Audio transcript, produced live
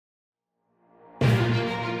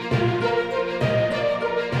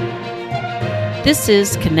This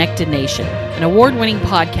is Connected Nation, an award-winning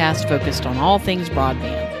podcast focused on all things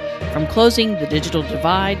broadband. From closing the digital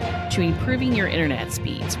divide to improving your internet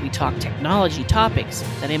speeds, we talk technology topics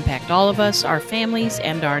that impact all of us, our families,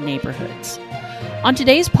 and our neighborhoods. On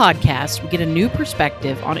today's podcast, we get a new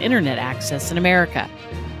perspective on internet access in America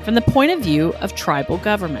from the point of view of tribal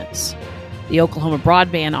governments. The Oklahoma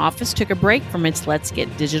Broadband Office took a break from its Let's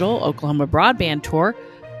Get Digital Oklahoma Broadband Tour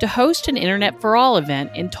to host an Internet for All event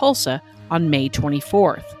in Tulsa on May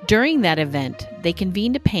 24th. During that event, they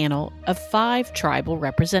convened a panel of 5 tribal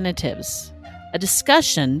representatives, a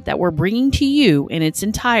discussion that we're bringing to you in its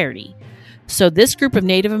entirety, so this group of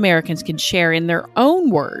Native Americans can share in their own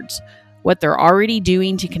words what they're already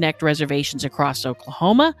doing to connect reservations across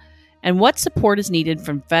Oklahoma and what support is needed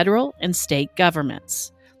from federal and state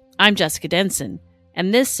governments. I'm Jessica Denson,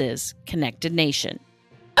 and this is Connected Nation.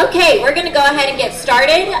 Okay, we're going to go ahead and get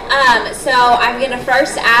started. So I'm going to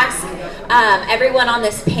first ask everyone on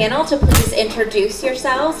this panel to please introduce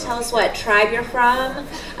yourselves. Tell us what tribe you're from.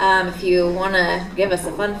 If you want to give us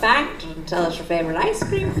a fun fact, tell us your favorite ice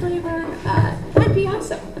cream flavor. That'd be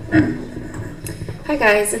awesome. Hi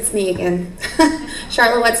guys, it's me again.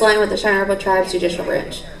 Charlotte Wetzline with the Cheyenne Tribes Judicial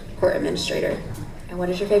Branch, Court Administrator. And what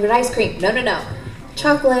is your favorite ice cream? No.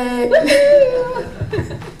 Chocolate.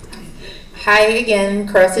 Hi again,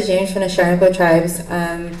 Carissa James from the Cheyenne Tribes.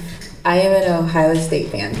 I am an Ohio State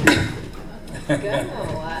fan.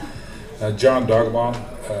 Go. John Dogbaum,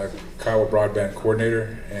 Kiowa Broadband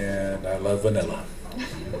Coordinator, and I love vanilla.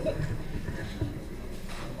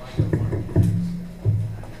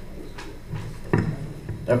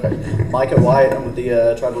 Okay, Micah White, I'm with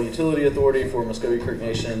the Tribal Utility Authority for Muskogee Creek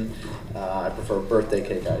Nation. I prefer birthday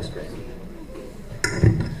cake ice cream.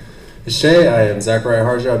 Shay, I am Zachariah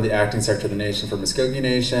Harja. I'm the acting secretary of the nation for Muskogee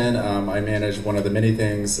Nation. I manage one of the many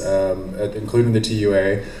things, including the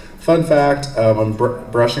TUA. Fun fact, I'm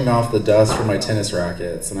brushing off the dust from my tennis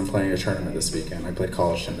rackets, and I'm playing a tournament this weekend. I played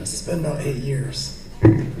college tennis. It's been about 8 years.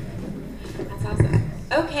 That's awesome.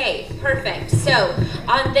 Okay, perfect. So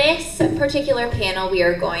on this particular panel, we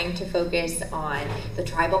are going to focus on the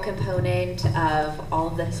tribal component of all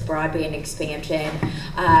of this broadband expansion.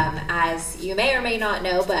 As you may or may not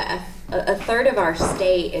know, but a third of our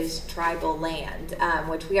state is tribal land,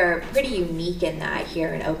 which we are pretty unique in that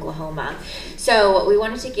here in Oklahoma. So we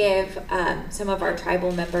wanted to give some of our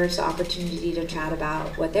tribal members the opportunity to chat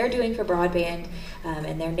about what they're doing for broadband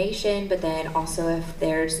in their nation, but then also if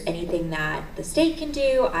there's anything that the state can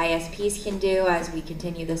do, ISPs can do as we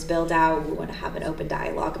continue this build out. We want to have an open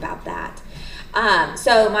dialogue about that.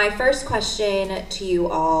 So my first question to you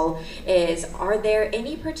all is, are there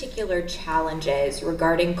any particular challenges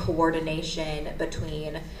regarding coordination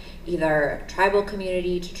between either tribal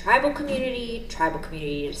community to tribal community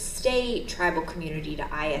to state, tribal community to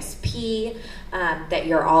ISP that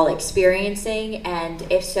you're all experiencing? And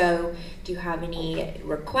if so, do you have any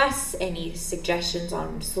requests, any suggestions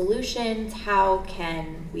on solutions? How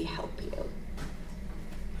can we help you?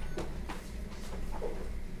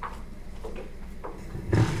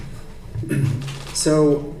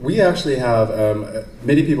 So we actually have,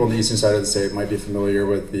 many people on the eastern side of the state might be familiar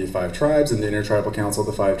with the 5 tribes and the Intertribal Council of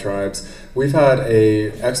the 5 tribes. We've had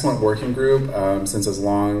an excellent working group since as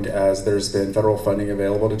long as there's been federal funding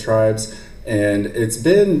available to tribes. And it's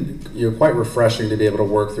been quite refreshing to be able to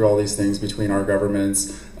work through all these things between our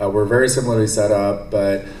governments. We're very similarly set up,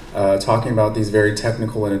 but talking about these very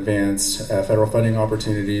technical and advanced federal funding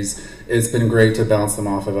opportunities, it's been great to bounce them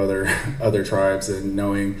off of other tribes, and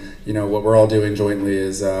knowing what we're all doing jointly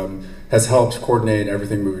has helped coordinate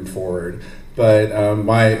everything moving forward. But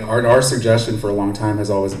our suggestion for a long time has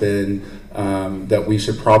always been that we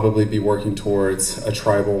should probably be working towards a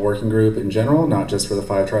tribal working group in general, not just for the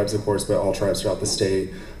 5 tribes, of course, but all tribes throughout the state.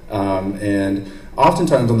 And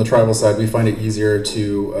oftentimes on the tribal side, we find it easier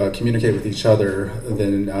to communicate with each other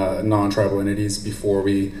than non-tribal entities before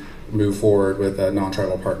we move forward with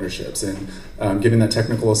non-tribal partnerships. And giving that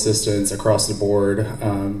technical assistance across the board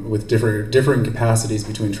with differing capacities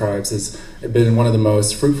between tribes has been one of the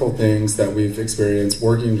most fruitful things that we've experienced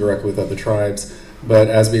working directly with other tribes. But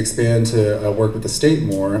as we expand to work with the state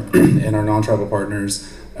more and our non-tribal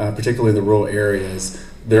partners, particularly in the rural areas,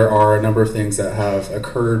 there are a number of things that have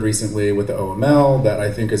occurred recently with the OML that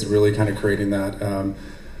I think is really kind of creating that,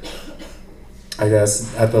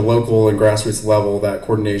 at the local and grassroots level, that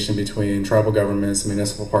coordination between tribal governments,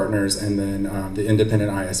 municipal partners, and then the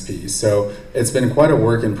independent ISPs. So it's been quite a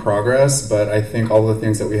work in progress, but I think all the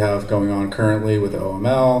things that we have going on currently with the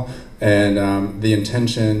OML and the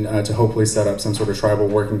intention to hopefully set up some sort of tribal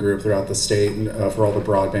working group throughout the state for all the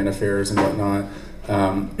broadband affairs and whatnot,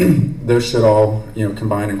 those should all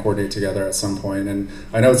combine and coordinate together at some point. And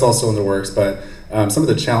I know it's also in the works, but some of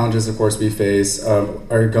the challenges, of course, we face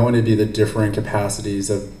are going to be the differing capacities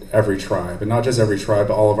of every tribe, and not just every tribe,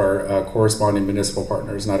 but all of our corresponding municipal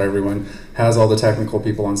partners. Not everyone has all the technical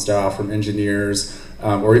people on staff, from engineers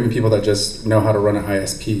or even people that just know how to run an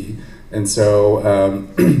ISP. And so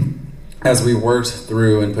as we worked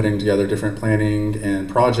through and putting together different planning and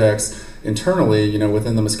projects internally,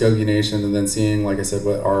 within the Muskogee Nation, and then seeing, like I said,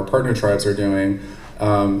 what our partner tribes are doing,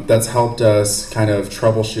 that's helped us kind of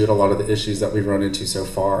troubleshoot a lot of the issues that we've run into so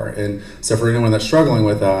far. And so for anyone that's struggling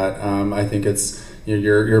with that, I think it's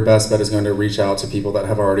your best bet is going to reach out to people that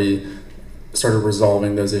have already started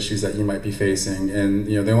resolving those issues that you might be facing. And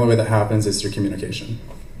the only way that happens is through communication.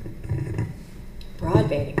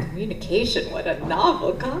 Broadband and communication, what a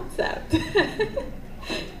novel concept.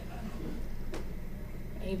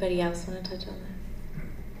 Anybody else want to touch on that?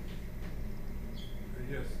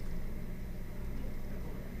 Yes.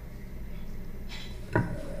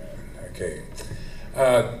 Okay.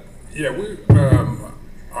 We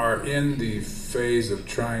are in the phase of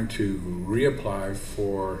trying to reapply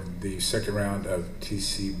for the second round of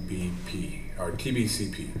TCBP, or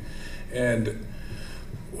TBCP. And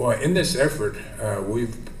in this effort,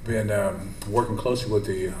 we've been working closely with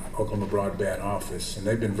the Oklahoma Broadband Office, and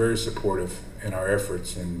they've been very supportive in our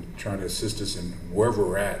efforts and trying to assist us in wherever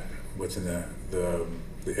we're at within the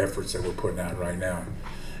efforts that we're putting out right now.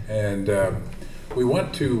 And we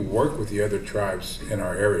want to work with the other tribes in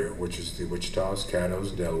our area, which is the Wichitas, Caddos,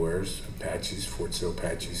 Delawares, Apaches, Fort Sill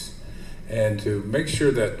Apaches, and to make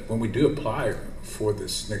sure that when we do apply for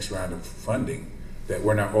this next round of funding, that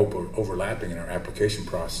we're not overlapping in our application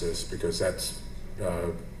process, because that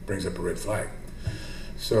brings up a red flag.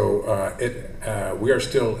 So we are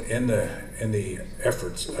still in the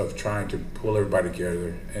efforts of trying to pull everybody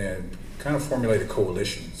together and kind of formulate a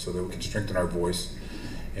coalition so that we can strengthen our voice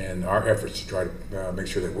and our efforts to try to make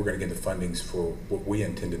sure that we're going to get the fundings for what we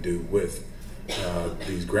intend to do with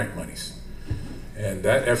these grant monies. And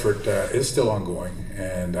that effort is still ongoing,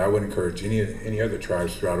 and I would encourage any other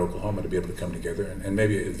tribes throughout Oklahoma to be able to come together, and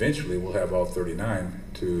maybe eventually we'll have all 39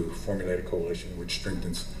 to formulate a coalition which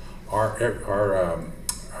strengthens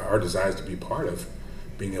our desires to be part of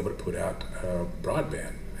being able to put out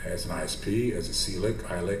broadband as an ISP, as a CLIC,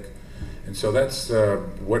 ILIC. And so that's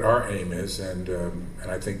what our aim is, and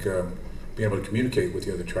I think being able to communicate with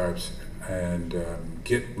the other tribes and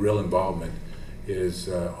get real involvement is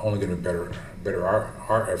only going to better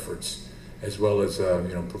our efforts, as well as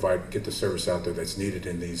get the service out there that's needed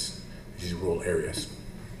in these rural areas.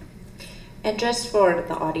 And just for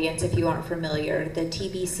the audience, if you aren't familiar, the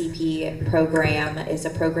TBCP program is a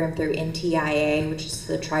program through NTIA, which is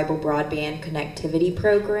the Tribal Broadband Connectivity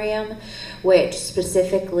Program, which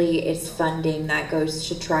specifically is funding that goes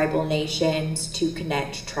to tribal nations to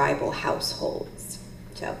connect tribal households.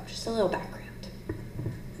 So just a little background.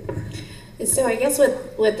 So I guess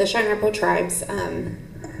with the Cheyenne Arapaho tribes,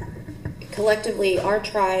 collectively our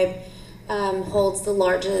tribe holds the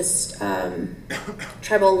largest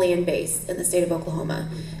tribal land base in the state of Oklahoma.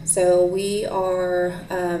 So we are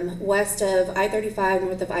west of I-35,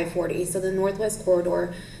 north of I-40, so the northwest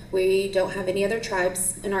corridor. We don't have any other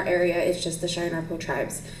tribes in our area, it's just the Cheyenne Arapaho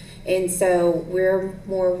tribes. And so we're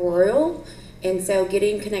more rural, and so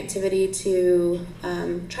getting connectivity to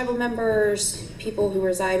tribal members, people who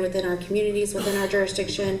reside within our communities, within our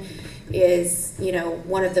jurisdiction, is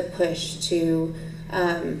one of the push to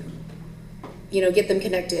get them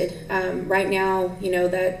connected. Right now,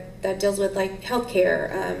 that deals with like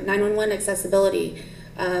healthcare, 911 accessibility,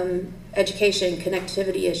 education,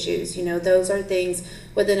 connectivity issues. Those are things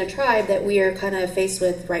within a tribe that we are kind of faced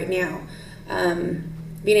with right now.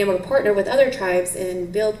 Being able to partner with other tribes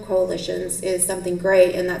and build coalitions is something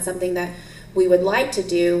great, and that's something that we would like to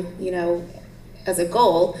do, as a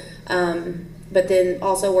goal. But then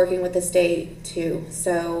also working with the state too.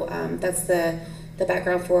 So that's the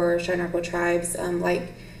background for Cheyenne Arapaho tribes.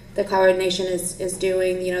 Like the Colorado Nation is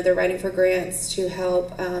doing, they're writing for grants to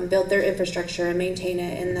help build their infrastructure and maintain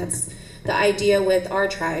it. And that's the idea with our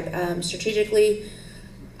tribe. Strategically,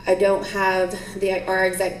 I don't have our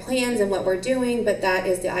exact plans and what we're doing, but that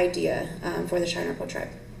is the idea for the Cheyenne Arapaho tribe.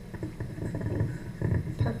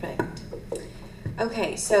 Perfect.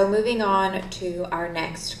 Okay, so moving on to our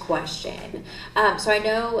next question. So I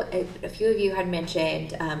know a few of you had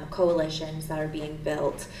mentioned coalitions that are being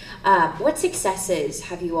built. What successes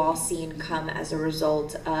have you all seen come as a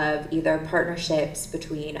result of either partnerships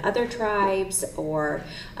between other tribes or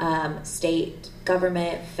state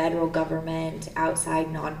government, federal government, outside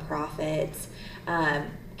nonprofits?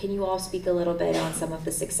 Can you all speak a little bit on some of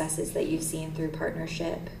the successes that you've seen through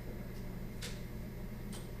partnership?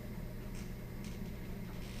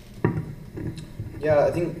 Yeah, I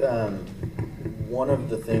think one of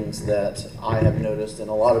the things that I have noticed in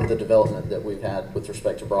a lot of the development that we've had with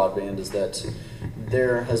respect to broadband is that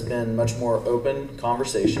there has been much more open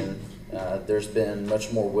conversation. There's been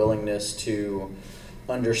much more willingness to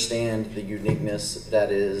understand the uniqueness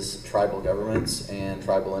that is tribal governments and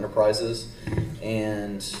tribal enterprises.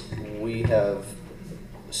 And we have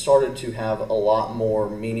started to have a lot more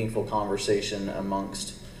meaningful conversation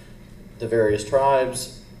amongst the various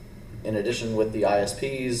tribes, in addition with the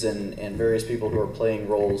ISPs and various people who are playing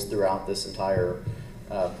roles throughout this entire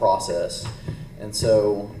process. And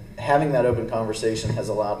so having that open conversation has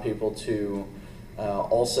allowed people to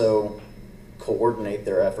also coordinate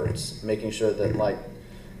their efforts, making sure that, like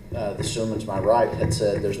this gentleman to my right had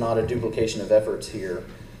said, there's not a duplication of efforts here.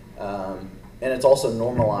 And it's also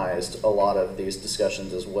normalized a lot of these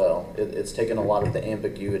discussions as well. It's taken a lot of the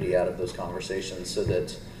ambiguity out of those conversations so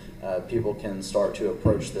that people can start to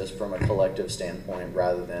approach this from a collective standpoint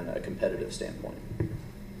rather than a competitive standpoint.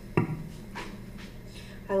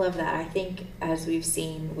 I love that. I think, as we've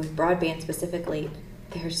seen with broadband specifically,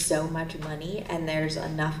 there's so much money and there's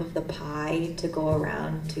enough of the pie to go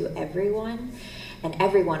around to everyone, and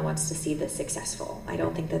everyone wants to see this successful. I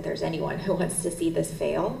don't think that there's anyone who wants to see this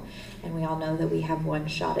fail, and we all know that we have one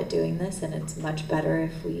shot at doing this, and it's much better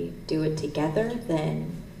if we do it together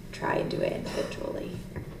than try and do it individually.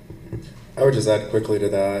 I would just add quickly to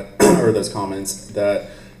that, or those comments, that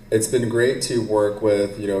it's been great to work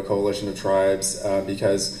with, a coalition of tribes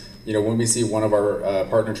because, when we see one of our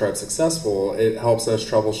partner tribes successful, it helps us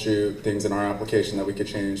troubleshoot things in our application that we could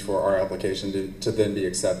change for our application to then be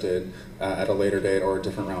accepted at a later date or a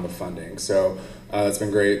different round of funding. So it's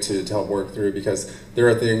been great to help work through, because there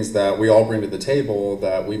are things that we all bring to the table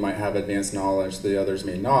that we might have advanced knowledge, the others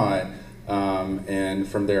may not. And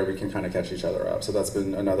from there we can kind of catch each other up. So that's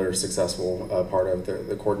been another successful part of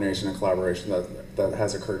the coordination and collaboration that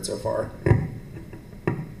has occurred so far.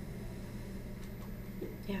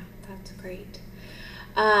 Yeah, that's great.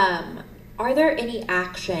 Are there any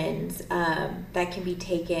actions that can be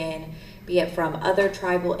taken, be it from other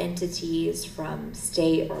tribal entities, from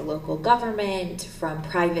state or local government, from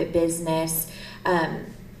private business?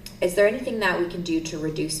 Is there anything that we can do to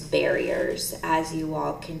reduce barriers as you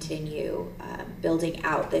all continue building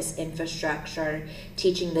out this infrastructure,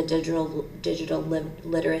 teaching the digital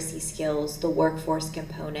literacy skills, the workforce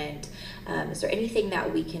component? Is there anything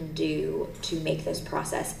that we can do to make this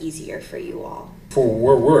process easier for you all? For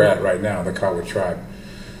where we're at right now, the Kiowa tribe,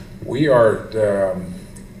 we are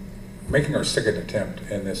making our second attempt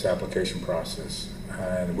in this application process,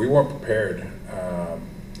 and we weren't prepared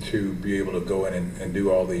to be able to go in and do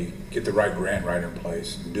get the right grant writer in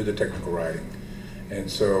place and do the technical writing. And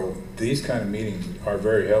so these kind of meetings are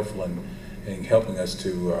very helpful in helping us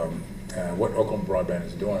to, what Oklahoma Broadband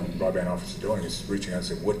is doing, the Broadband Office is doing, is reaching out and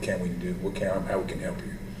saying, what can we do, how we can help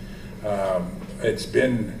you.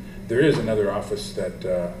 There is another office that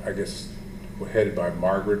I guess headed by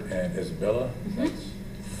Margaret and Isabella, that's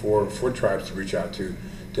for tribes to reach out to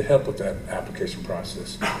help with that application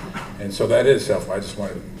process. And so that is helpful. I just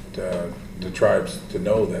wanted the tribes to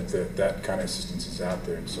know that kind of assistance is out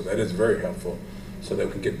there. And so that is very helpful so that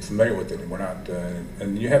we can get familiar with it. And we're not,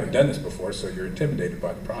 and you haven't done this before, so you're intimidated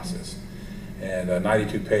by the process. And a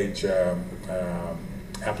 92-page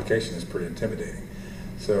application is pretty intimidating.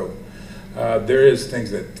 So there is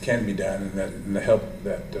things that can be done, and the help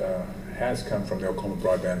that has come from the Oklahoma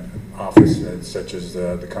Broadband Office, such as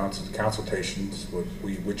the consultations,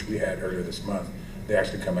 which we had earlier this month. They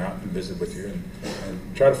actually come out and visit with you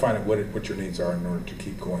and try to find out what your needs are in order to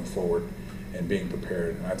keep going forward and being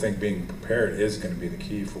prepared. And I think being prepared is going to be the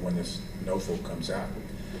key for when this NOFO comes out.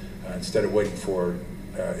 Instead of waiting for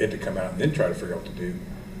it to come out and then try to figure out what to do,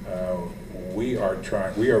 we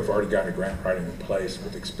have already got a grant writing in place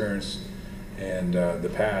with experience and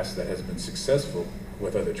the past that has been successful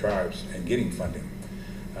with other tribes and getting funding.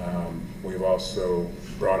 We've also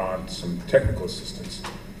brought on some technical assistance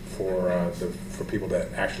for people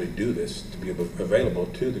that actually do this to be available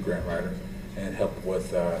to the grant writer and help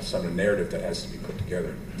with some of the narrative that has to be put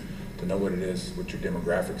together to know what it is, what your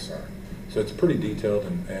demographics are. So it's pretty detailed,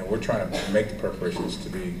 and we're trying to make the preparations to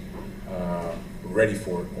be ready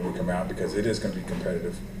for it when we come out, because it is going to be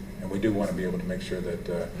competitive, and we do want to be able to make sure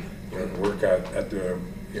that work out at the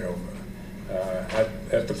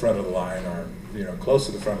at the front of the line, or close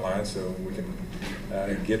to the front line, so we can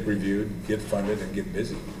get reviewed, get funded, and get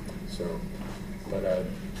busy. So, but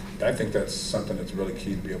I think that's something that's really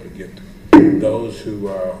key, to be able to get those who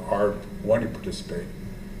are wanting to participate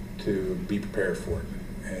to be prepared for it.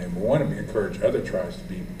 And we want to encourage other tribes to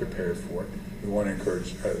be prepared for it. We want to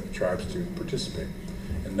encourage other tribes to participate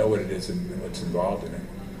and know what it is and what's involved in it,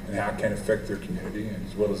 and how it can affect their community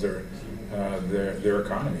as well as their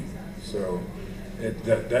economy. So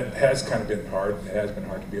that has kind of been hard. It has been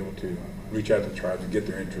hard to be able to reach out to tribes and get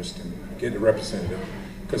their interest and get a representative,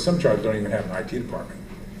 because some tribes don't even have an IT department,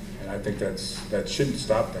 and I think that shouldn't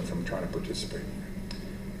stop them from trying to participate.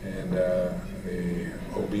 And the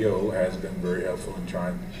OBO has been very helpful in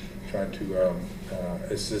trying to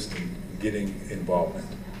assist in getting involvement,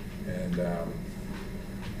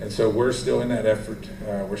 and so we're still in that effort.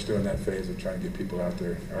 We're still in that phase of trying to get people out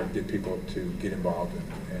there, or get people to get involved,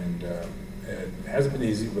 and it hasn't been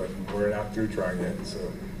easy, but we're not through trying yet, so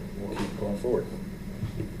we'll keep going forward.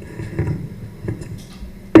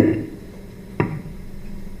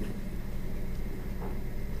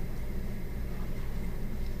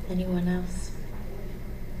 Anyone else?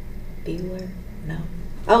 Bueller? No.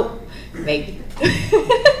 Oh, maybe.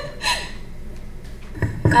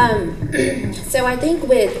 So I think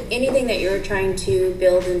with anything that you're trying to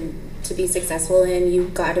build and to be successful in,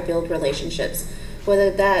 you've got to build relationships,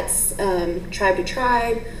 whether that's tribe to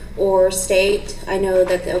tribe or state. I know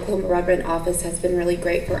that the Oklahoma Broadband Office has been really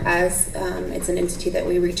great for us. It's an entity that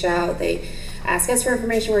we reach out. They ask us for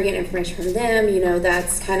information. We're getting information from them.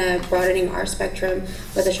 That's kind of broadening our spectrum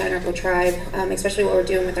with the Cheyenne tribe, especially what we're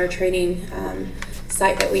doing with our training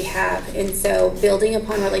site that we have. And so building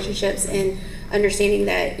upon relationships and understanding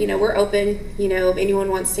that, we're open, if anyone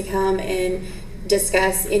wants to come and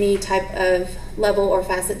discuss any type of level or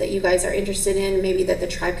facet that you guys are interested in, maybe that the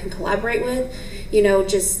tribe can collaborate with,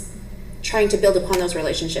 just trying to build upon those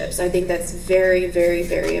relationships. I think that's very, very,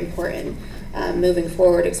 very important moving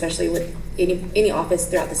forward, especially with any office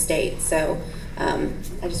throughout the state. So I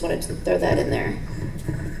just wanted to throw that in there.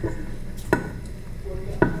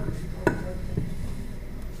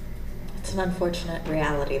 It's an unfortunate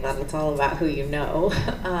reality that it's all about who you know.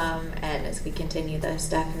 And as we continue this,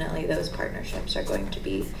 definitely those partnerships are going to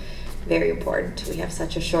be very important. We have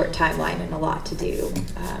such a short timeline and a lot to do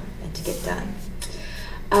and to get done.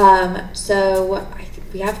 So I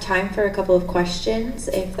think we have time for a couple of questions.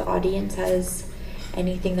 If the audience has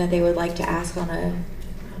anything that they would like to ask from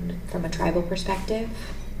a tribal perspective.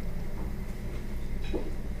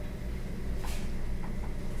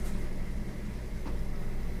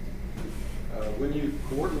 When you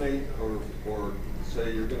coordinate or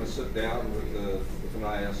say you're going to sit down with an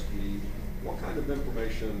ISP, what kind of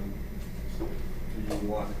information do you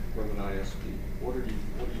want from an ISP? What are you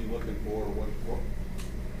looking for?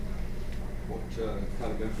 What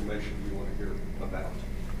kind of information do you want to hear about?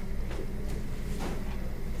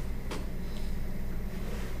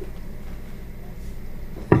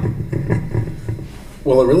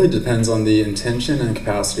 Well, it really depends on the intention and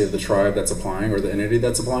capacity of the tribe that's applying, or the entity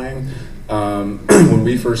that's applying. When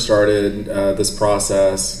we first started this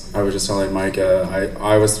process, I was just telling Micah,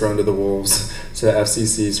 I was thrown to the wolves to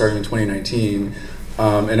FCC starting in 2019.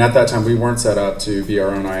 And at that time, we weren't set up to be our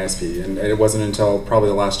own ISP. And it wasn't until probably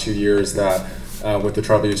the last 2 years that with the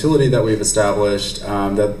tribal utility that we've established,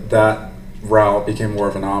 that route became more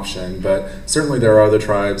of an option. But certainly there are other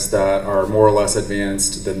tribes that are more or less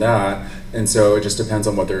advanced than that. And so it just depends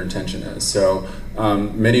on what their intention is. So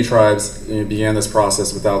many tribes began this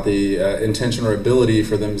process without the intention or ability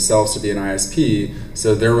for themselves to be an ISP.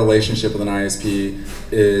 So their relationship with an ISP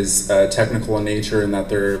is technical in nature, in that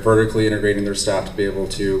they're vertically integrating their staff to be able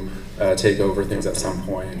to take over things at some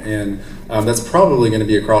point. And that's probably going to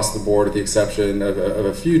be across the board, with the exception of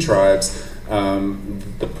a few tribes.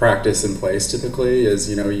 The practice in place typically is,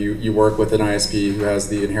 you work with an ISP who has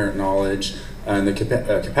the inherent knowledge and the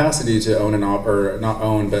capacity to own or not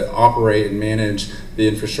own, but operate and manage the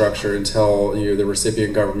infrastructure until the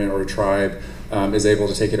recipient government or tribe is able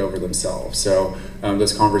to take it over themselves. So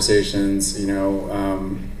those conversations,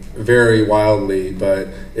 vary wildly, but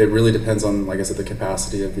it really depends on, like I said, the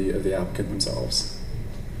capacity of the applicant themselves.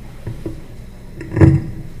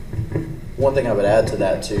 One thing I would add to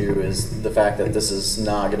that too is the fact that this is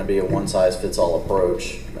not going to be a one-size-fits-all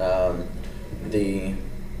approach.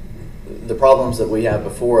 The problems that we have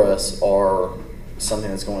before us are something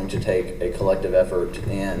that's going to take a collective effort,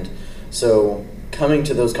 and so coming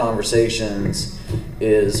to those conversations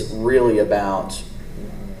is really about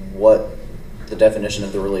what the definition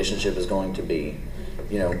of the relationship is going to be.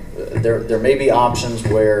 There may be options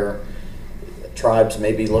where tribes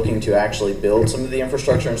may be looking to actually build some of the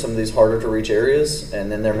infrastructure in some of these harder to reach areas,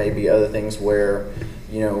 and then there may be other things where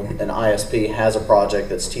an ISP has a project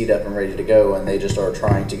that's teed up and ready to go, and they just are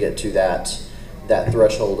trying to get to that that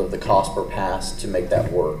threshold of the cost per pass to make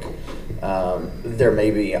that work. There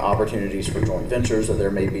may be opportunities for joint ventures, or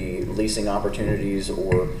there may be leasing opportunities,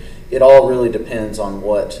 or it all really depends on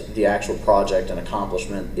what the actual project and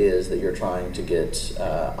accomplishment is that you're trying to get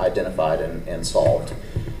identified and solved.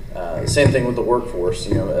 Same thing with the workforce.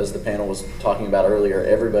 As the panel was talking about earlier,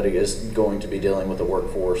 everybody is going to be dealing with a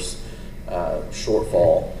workforce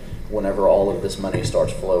shortfall whenever all of this money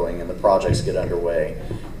starts flowing and the projects get underway.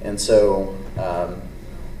 And so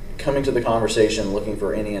coming to the conversation, looking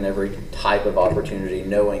for any and every type of opportunity,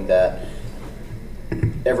 knowing that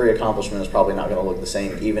every accomplishment is probably not going to look the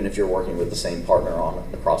same, even if you're working with the same partner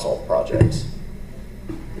across all the projects.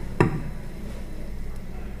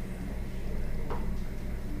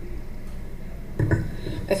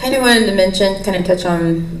 I kind of wanted to touch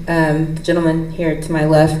on the gentleman here to my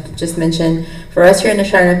left just mentioned, for us here in the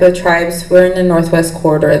Shinnecoa Tribes, we're in the northwest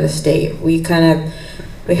corridor of the state. We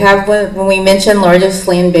have, when we mention largest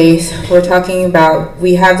land base, we're talking about,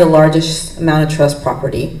 we have the largest amount of trust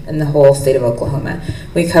property in the whole state of Oklahoma.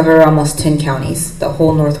 We cover almost 10 counties, the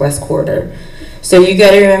whole northwest corridor. So you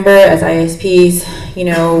got to remember, as ISPs,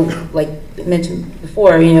 like mentioned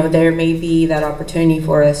before, there may be that opportunity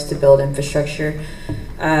for us to build infrastructure.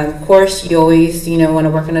 Of course, you always, want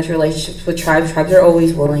to work on those relationships with tribes. Tribes are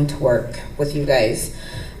always willing to work with you guys.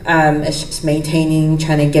 It's just maintaining,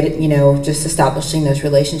 trying to get it, just establishing those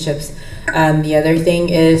relationships. The other thing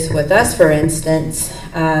is with us, for instance,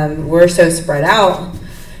 we're so spread out.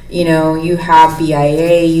 You have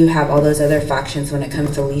BIA, you have all those other factions when it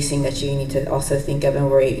comes to leasing that you need to also think of,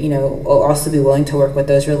 and we'll also be willing to work with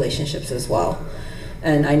those relationships as well.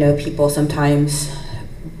 And I know people sometimes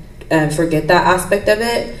forget that aspect of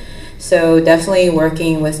it. So definitely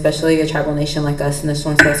working with, especially a tribal nation like us in this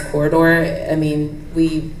Northwest Corridor. I mean,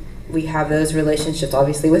 we have those relationships,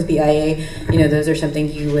 obviously, with BIA. Those are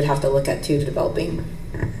something you would have to look at too, developing.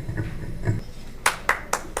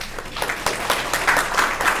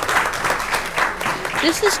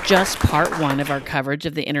 This is just part one of our coverage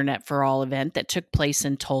of the Internet for All event that took place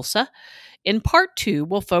in Tulsa. In part two,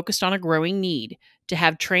 we'll focus on a growing need to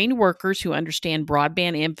have trained workers who understand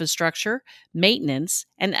broadband infrastructure, maintenance,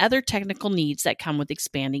 and other technical needs that come with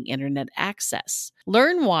expanding Internet access.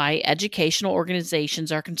 Learn why educational organizations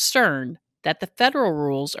are concerned that the federal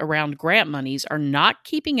rules around grant monies are not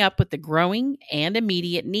keeping up with the growing and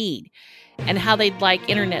immediate need, and how they'd like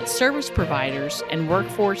Internet service providers and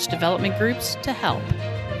workforce development groups to help.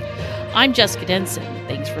 I'm Jessica Denson.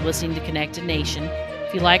 Thanks for listening to Connected Nation.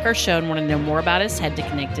 If you like our show and want to know more about us, head to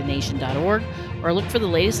connectednation.org or look for the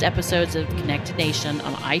latest episodes of Connected Nation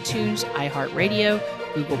on iTunes, iHeartRadio,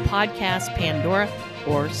 Google Podcasts, Pandora,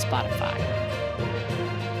 or Spotify.